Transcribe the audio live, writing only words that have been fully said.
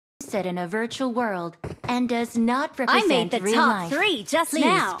set in a virtual world and does not I represent made the real top life. 3 just Please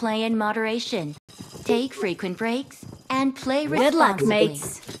now. play in moderation. Take frequent breaks and play Good luck, responsibly.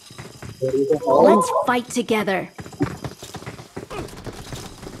 mates. Let's fight together.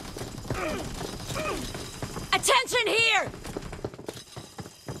 Attention here!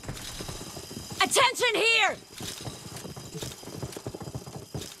 Attention here!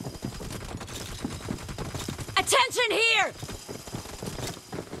 Attention here!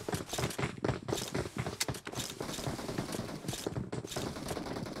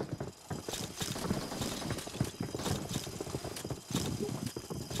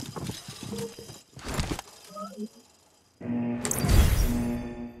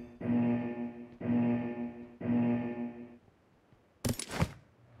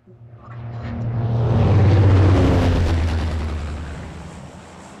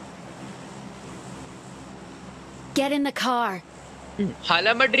 Get in the car.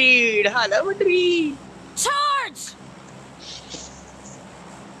 Hala Madrid, Hala Madrid. Charge!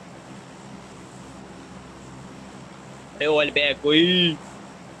 अरे wall पे है कोई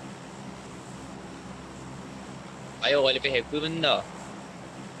भाई wall पे है कोई बंदा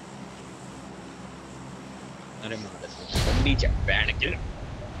अरे मार बंदी चक बैठ के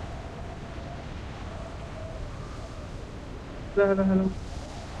hello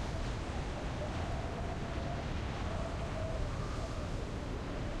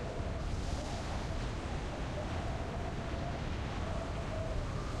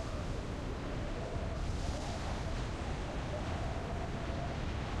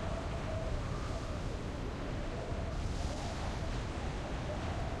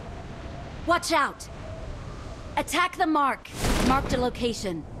Watch out! Attack the mark. Marked a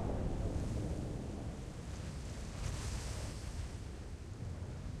location.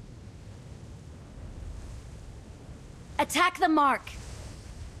 Attack the mark.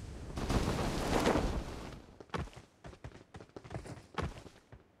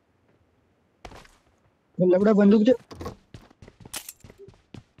 लबड़ा बंदूक दे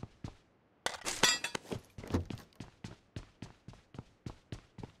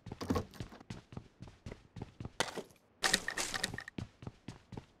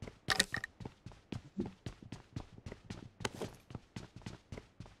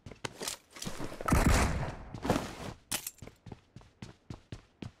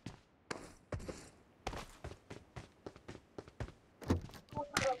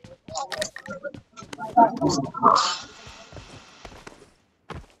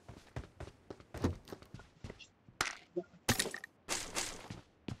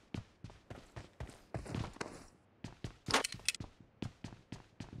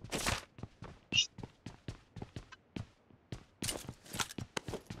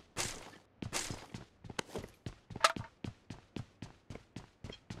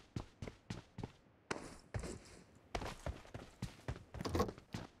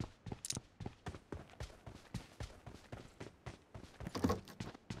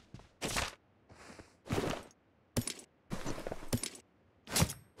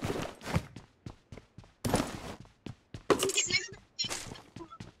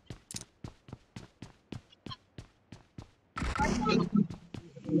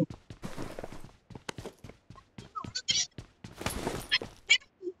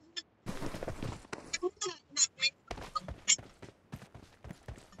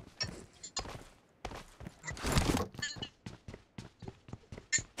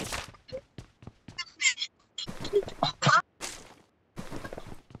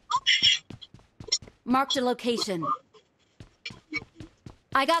Marked a location.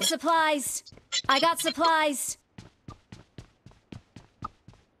 I got supplies. I got supplies.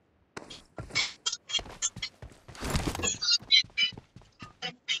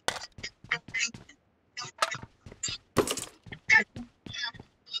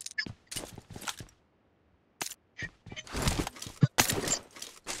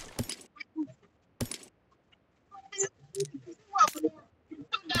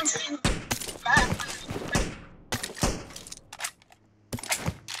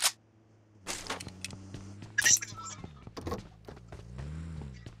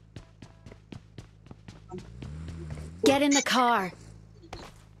 Get in the car.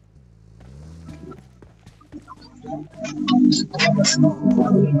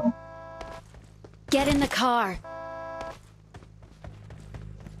 Get in the car.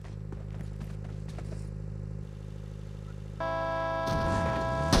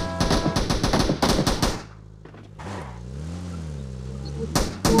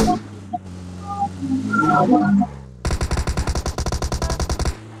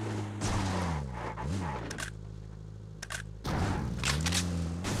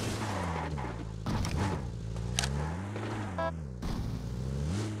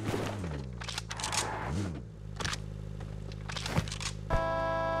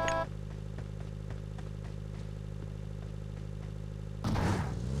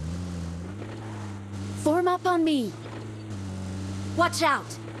 Form up on me. Watch out.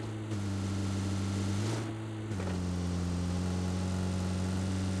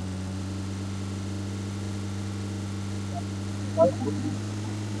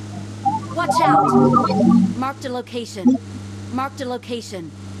 Watch out. Marked a location. Marked a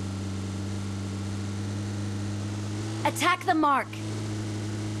location. Attack the mark.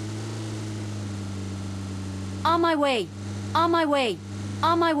 On my way. On my way.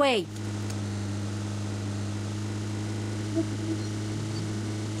 On my way.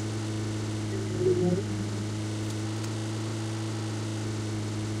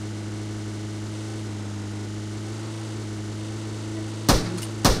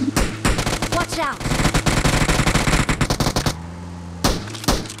 Watch out.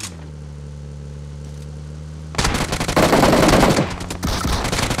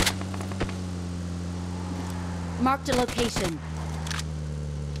 Marked a location.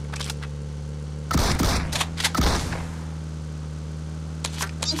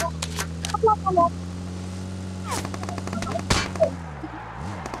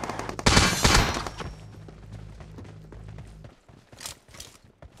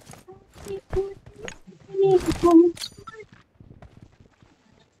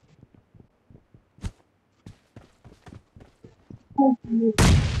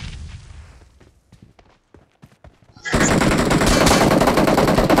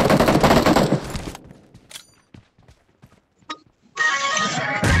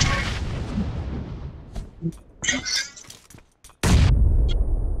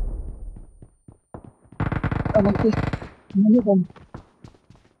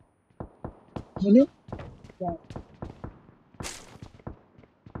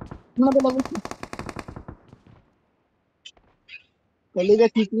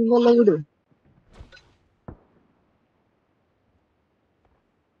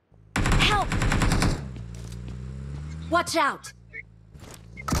 Help! Watch out!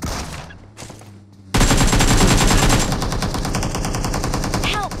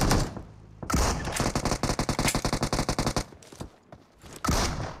 Help!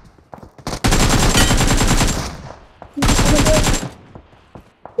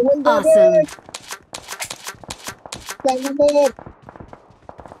 Awesome.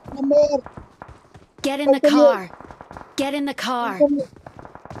 Get in the car. Get in the car.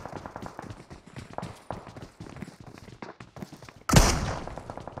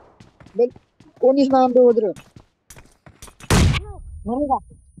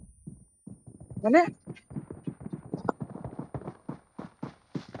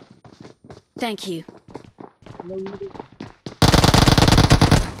 Thank you.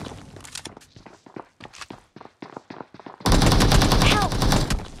 Help!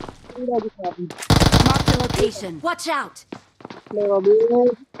 Mark the location. Watch out!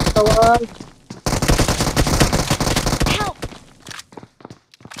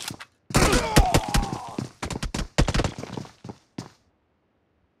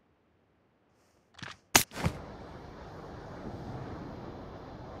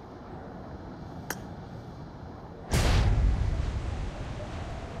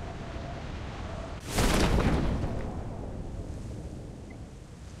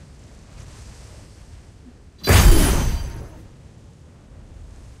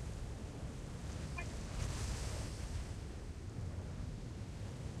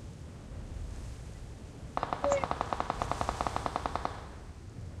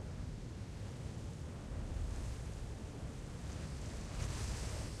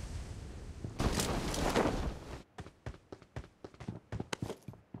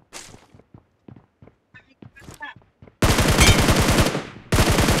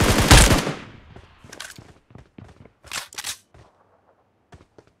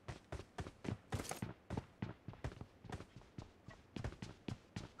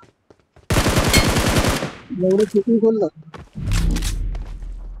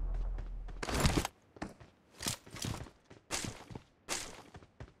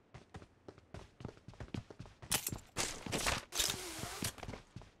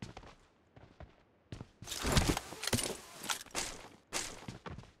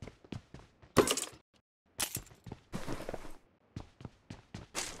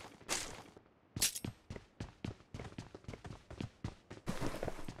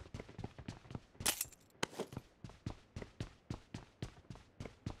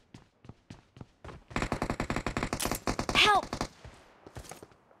 Help!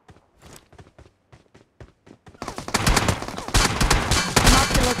 Mark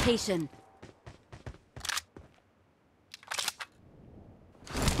the location.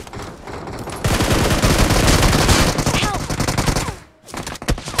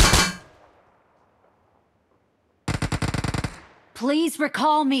 Please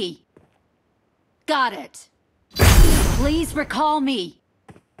recall me. Got it. Please recall me.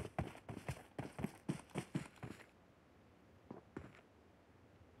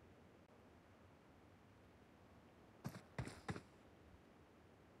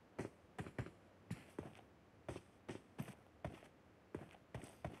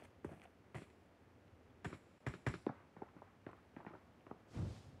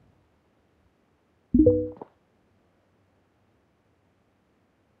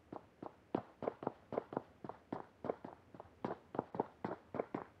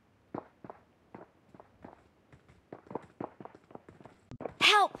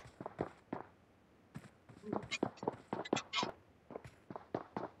 Help!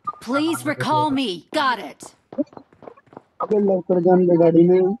 Please recall me. Got it. अबे लौकर जान दे गाड़ी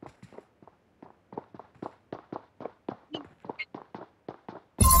में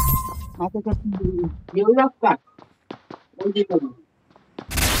आते करते ये रास्ता बोल दी करो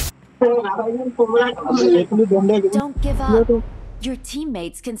Don't give up. Your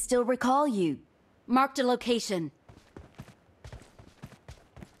teammates can still recall you. Marked a location.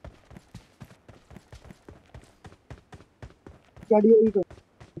 गाड़ी यही तो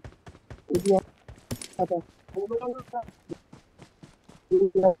इधर आता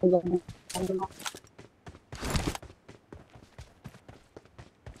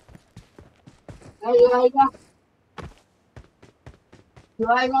आएगा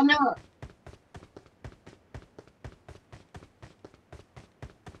आएगा ना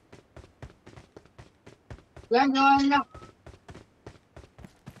आएगा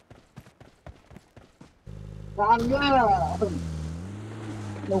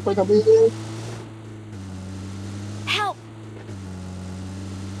Help!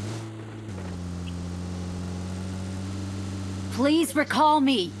 Please recall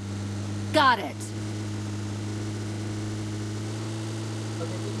me. Got it.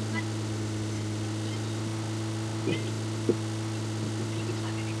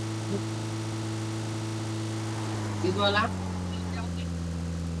 इस वाला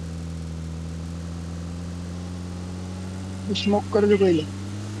स्मोक कर दो पहले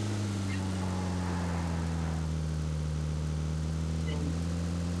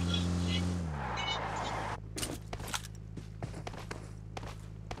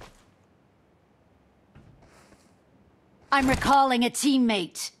I'm recalling a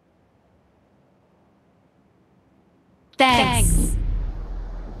teammate. Thanks.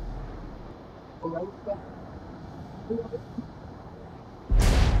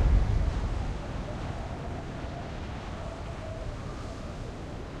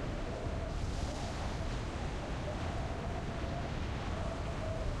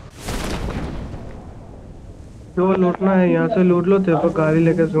 जो लूटना है यहाँ से लूट लो तेरे को गाड़ी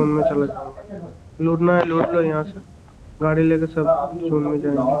लेके जोन में चला जाओ लूटना है लूट लो यहाँ से गाड़ी लेके सब जोन में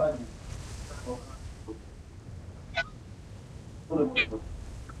जाएंगे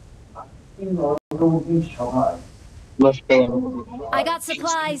I got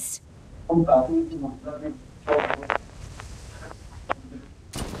supplies.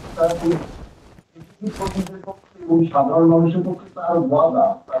 সাধারণ মানুষের পক্ষে তার ওয়াদা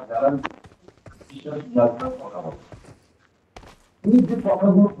তার গ্যারান্টি তিনি যে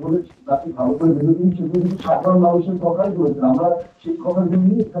কথাগুলো বলেছেন তাকে ভালো করে ভেবে দিন সেগুলো কিন্তু সাধারণ মানুষের কথাই বলেছেন আমরা সেই কথাগুলো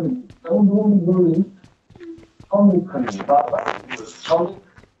নিয়ে এখানে যেমন ধরুন বললেন সংরক্ষণ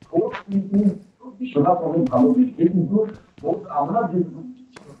ভোট কিন্তু বিশ্বনাথ অনেক ভালো দিচ্ছে কিন্তু ভোট আমরা যে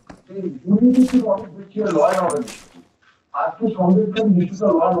দুর্নীতি অনেক বেশি লয় অর্ডার আজকে সংরক্ষণ বিষয়টা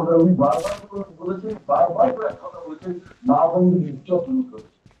লয় অর্ডার উনি বারবার বলেছেন বারবার এক কথা বলেছেন মা বন্ধু ইজ্জত লুট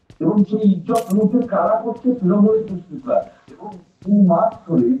এবং সেই ইজ্জত লুটের কারা করছে তৃণমূলের দুষ্কৃতরা এবং 2 মাস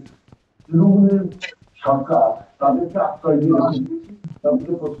ধরে তৃণমূলের সরকার তাদেরকে আশ্রয় দিয়ে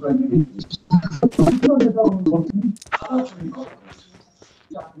তাদেরকে প্রশ্রয় দিয়ে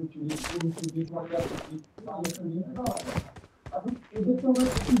চাকরি চুরি এদের তো আমরা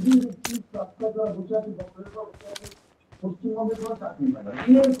প্রতিদিন দেখছি রাস্তাটা বসে আছে পশ্চিমবঙ্গের কোনো চাকরি পায় না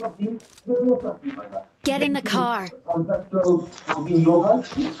চাকরি পায় না Get in the car.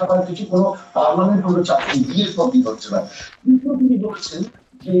 কিছু কোনো পার্মানেন্ট কোনো চাকরি বিয়ের কপি হচ্ছে না কিন্তু তিনি বলছেন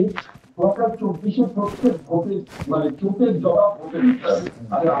যে 2024 প্রত্যেক ভোটে মানে চোখের জবাব ভোটে দিতে হবে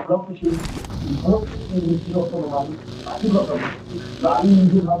আর আমরাও তো সেই গাড়ি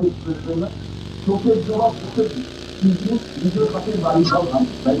নিজের ভাবে না চোখের জবাব ভোটে কিন্তু নিজের হাতে বাড়ি সব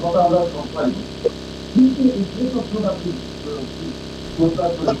তাই কথা আমরা সবাই কিন্তু এই যে প্রশ্নটা বছর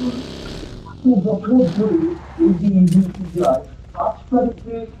ধরে এই যে ইউনিভার্সিটি যায় 5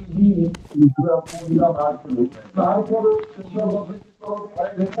 তারিখে মহিলা বার করে তারপরে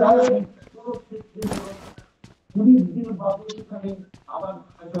যদি দিন বাবু এখানে আবার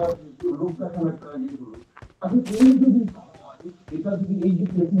একটা লোক দেখানো একটা ইয়ে হলো আসলে এই যদি এটা যদি এই যে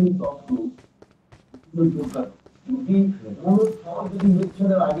টেকনিক অস্ত্র যদি কোনো ফল যদি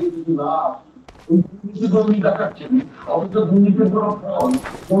ইলেকশনের আগে যদি না ওই দুর্নীতি কর্মী দেখাচ্ছেন অথচ দুর্নীতির কোনো ফল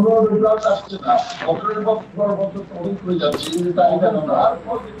কোনো রেজাল্ট আসছে না বছরের পর বছর তদন্ত হয়ে যাচ্ছে কিন্তু তাই কেন না আর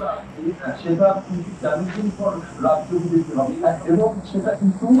ফল যেটা সেটা কিন্তু চ্যালেঞ্জিং ফর রাজ্যকে দিতে হবে এবং সেটা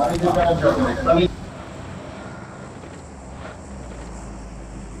কিন্তু মানে যেটা মানে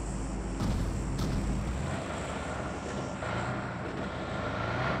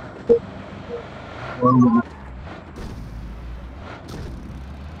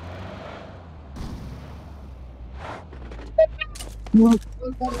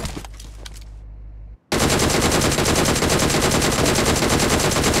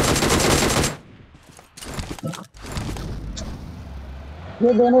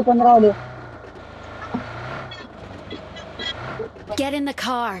ये दोनों 15 वाले Get in the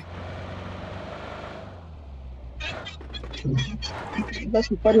car. बस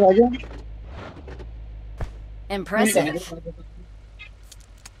ऊपर ही आ जाओ Impressive.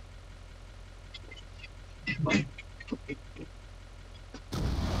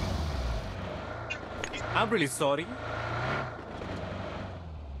 I'm really sorry.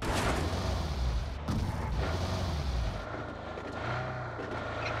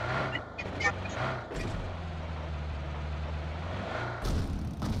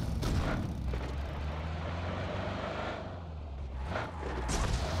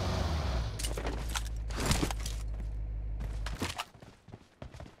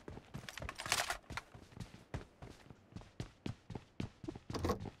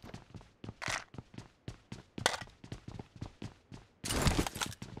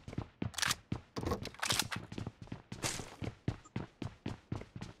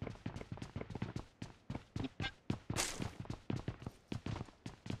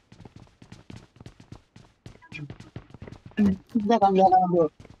 सीधा काम जा रहा है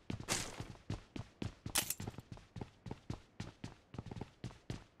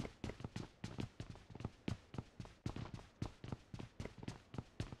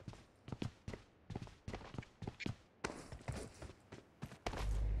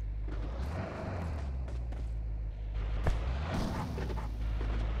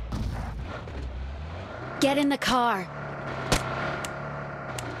Get in the car.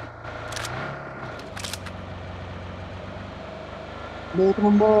 एक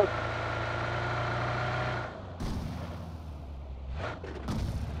नंबर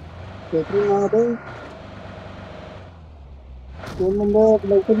पेट्रोल ना दे 3 नंबर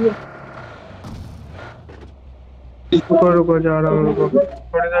लड़के लिए रुको रुको जा रहा हूँ रुको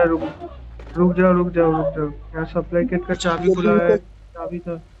थोड़ी देर रुक रुक जाओ रुक जाओ रुक जाओ यहाँ सप्लाई किट का चाबी खुला है चाबी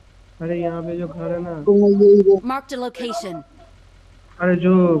था अरे यहाँ पे जो घर है ना Marked a location. अरे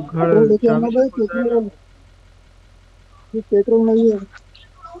जो घर पेट्रोल लेके आना चाबी से भाई खुलता है ना पेट्रोल नहीं है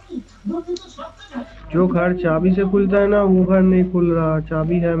जो घर चाबी से खुलता है ना वो घर नहीं खुल रहा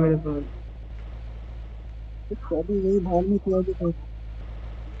चाबी है मेरे पास अभी यही बाहर में किया जो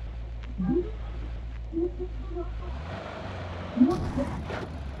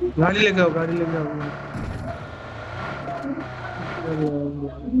गाड़ी लेके आओ गाड़ी लेके आओ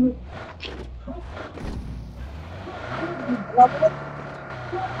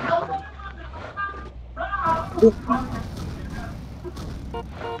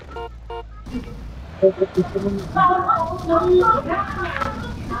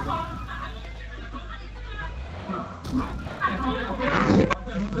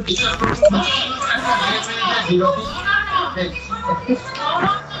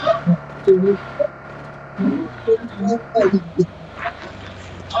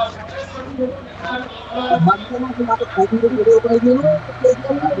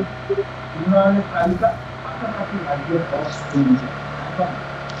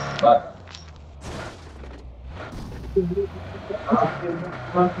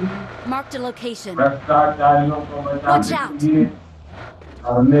Marked a location. भ्रष्टाचारियों को Watch बचाने out. के लिए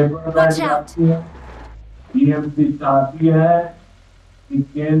धरने पर बैठ Watch out. जाती है टीएमसी चाहती है कि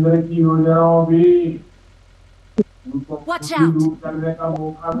केंद्र की योजनाओं भी उनको खुद Watch ही out. दूर करने का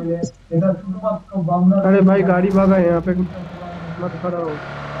मौका मिले इधर सुमत को बंद अरे भाई गाड़ी भागा यहाँ पे मत खड़ा हो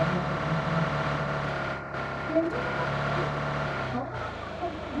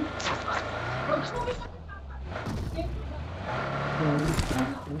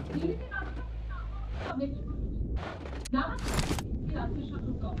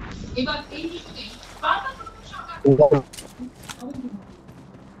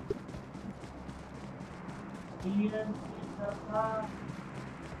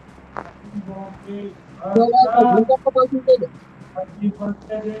चला घंटा का पास दे दे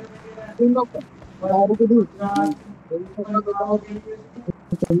तीन लोग दारू को दी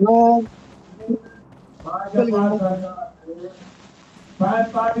चलना चल गया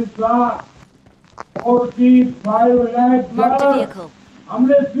 45 लाख Marked a vehicle.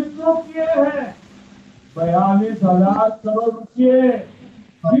 हमने विड्रॉ किए हैं 42,000 करोड़ रुपए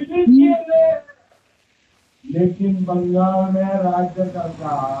रिलीज किए गए। लेकिन बंगाल में राज्य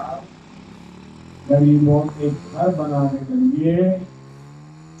सरकार गरीबों के घर बनाने के लिए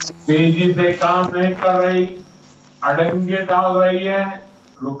तेजी से काम नहीं कर रही, अड़ंगे डाल रही है,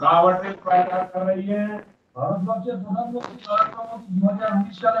 रुकावटें पैदा कर रही है। ভারতবর্ষের প্রধানমন্ত্রী নরেন্দ্র মোদী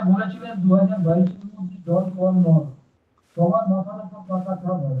 2019 সালে বলেছিলেন 2022 এর মধ্যে জল কম নয়, সবার মাথার উপর পাকা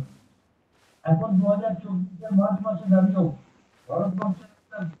ছাদ হবে। এখন 2024 এর মার্চ মাসে দাঁড়িয়েও ভারতবর্ষের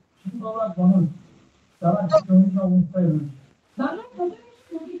একটা সিংহভাগ মানুষ তারা জৈবিক অবস্থায় রয়েছে। বাংলার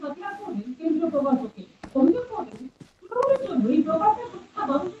প্রতিবেশী নদী হাতিয়ার করবেন কেন্দ্রীয় প্রবাসকে অভিযোগ করেন কিভাবে জন্য এই প্রবাসের প্রত্যেকটা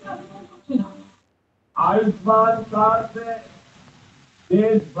মানুষের আবেদন করছে না। आयुष्मान कार्ड से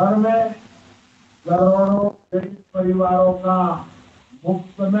देश भर में करोड़ों गरीब परिवारों का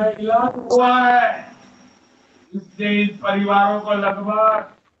मुफ्त में इलाज हुआ है। इससे इन परिवारों को लगभग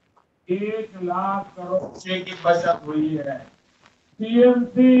 1 लाख करोड़ रुपए की बचत हुई है।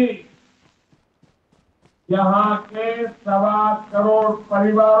 टीएमसी यहाँ के 1.25 करोड़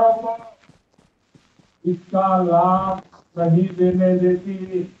परिवारों को इसका लाभ नहीं देने देती।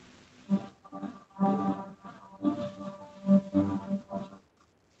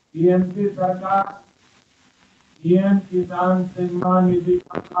 टीएमसी सरकार पीएम किसान सम्मान निधि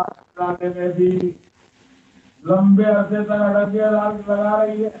का लाभ कराने में भी लंबे अरसे तक अड़ंगे लगा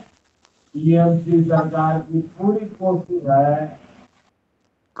रही है। टीएमसी सरकार की पूरी कोशिश है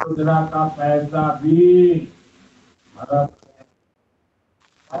योजना का पैसा भी भारत में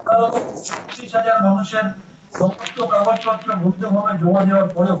 30,000 মানুষের সমস্ত কাগজপত্র ভুলভাবে জমা দেওয়ার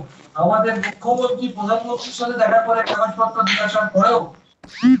পরেও আমাদের মুখ্যমন্ত্রী প্রধানমন্ত্রীর সাথে দেখা করে কাগজপত্র দিয়ে আসার পরেও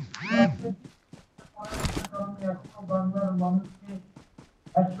এখনো বাংলার মানুষকে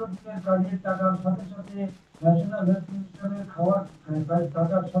 100 দিনের কাজের টাকার সাথে সাথে ন্যাশনাল হেলথ মিশনের খাওয়ার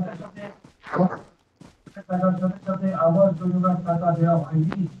টাকার সাথে সাথে আবাস যোজনার টাকা দেওয়া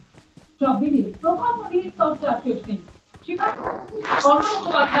হয়নি। সব মিলিয়ে প্রধানমন্ত্রীর চর্চা শেষে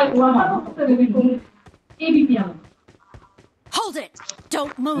কর্মকর্তার ওয়াহানো করতে দেবেন বলে ABP Ananda. Hold it!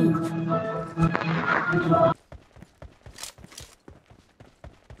 Don't move!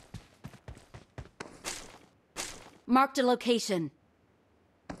 Marked a location.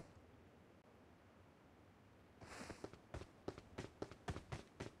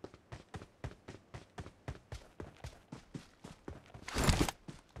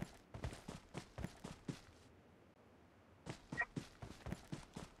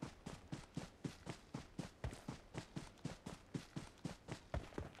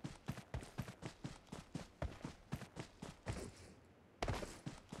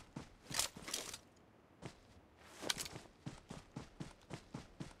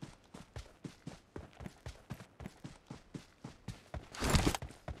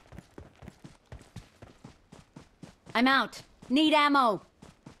 I'm out. Need ammo.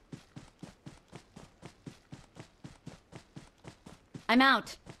 I'm out.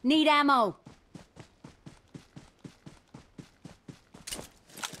 Need ammo.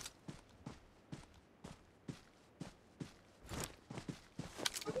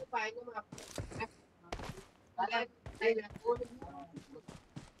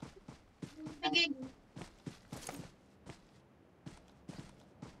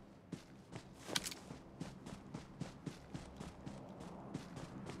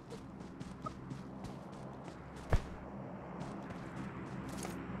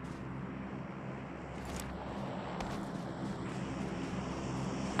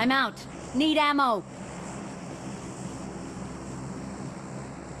 I'm out. Need ammo.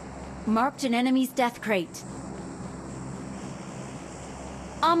 Marked an enemy's death crate.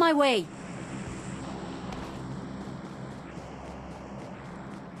 On my way.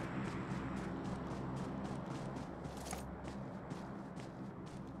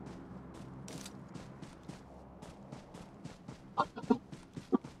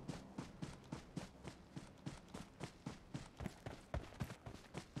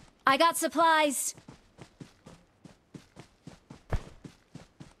 I got supplies.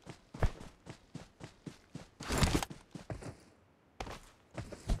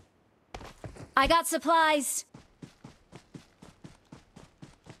 I got supplies.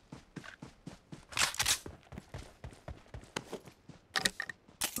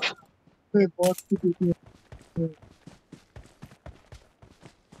 बहुत की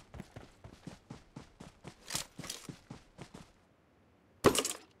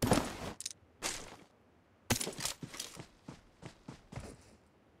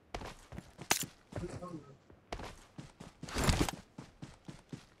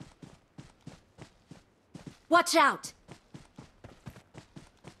Watch out!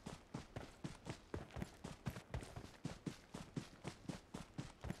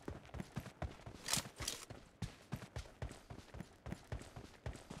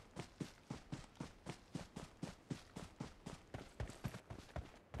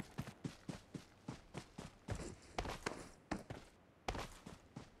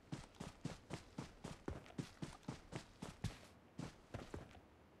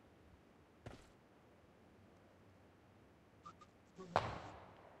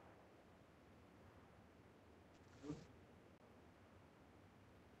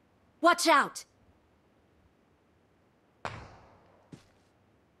 Watch out!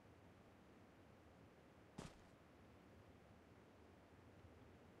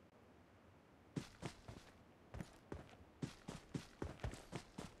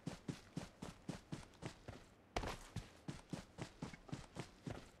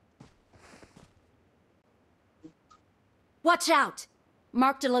 Watch out!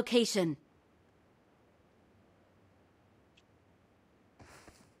 Marked a location.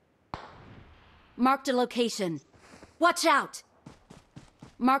 Marked a location. Watch out!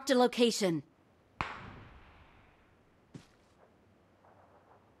 Marked a location.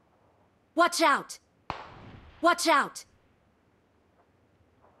 Watch out! Watch out!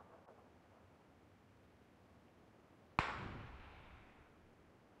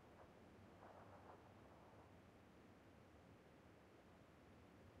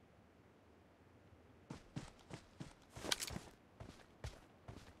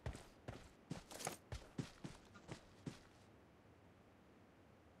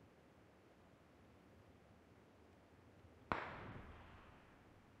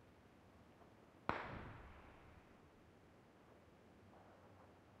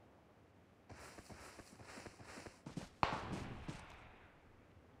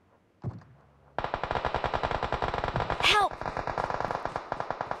 Help!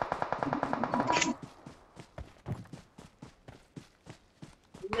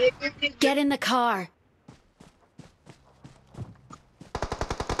 Get in the car.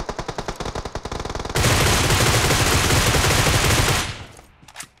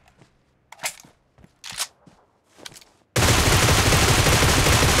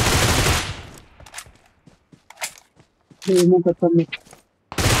 Remove the thumbnail.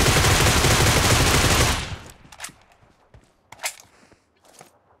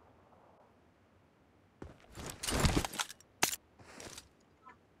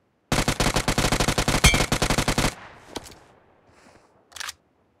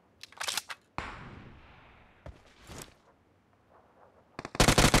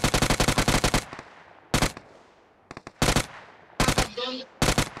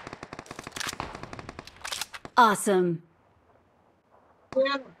 Awesome.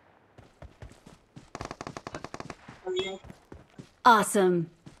 Awesome.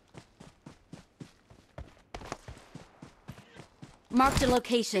 Marked a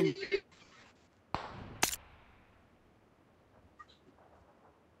location.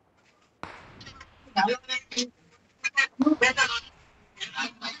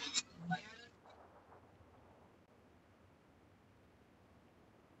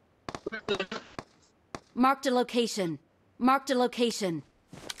 Marked a location. Marked a location.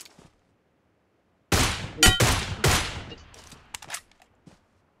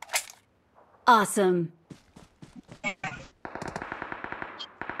 Awesome.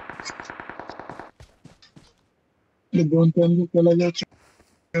 The don't tell me चला जाओ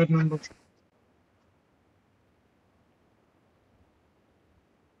 4 number.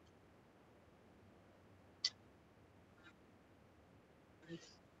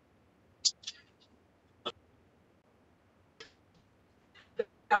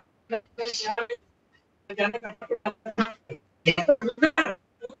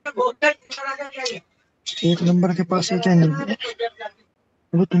 एक number के पास है क्या नहीं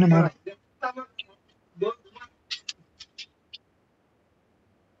वो तूने मारा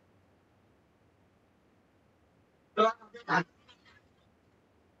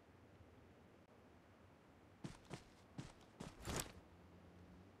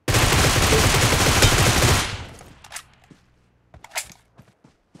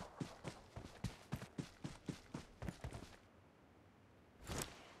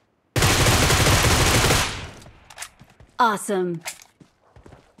Awesome.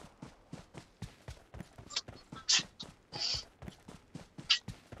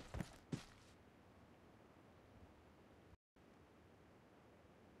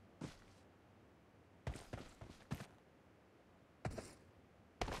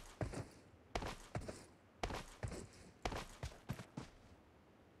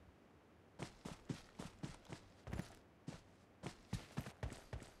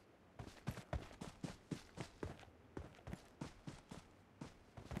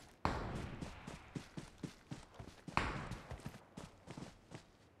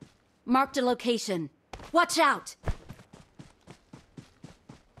 Marked a location. Watch out!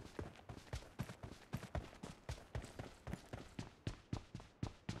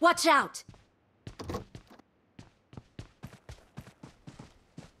 Watch out!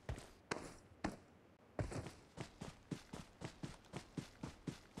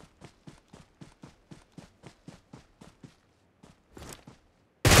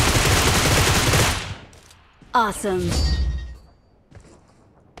 Awesome.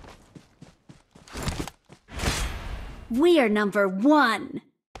 We are number 1.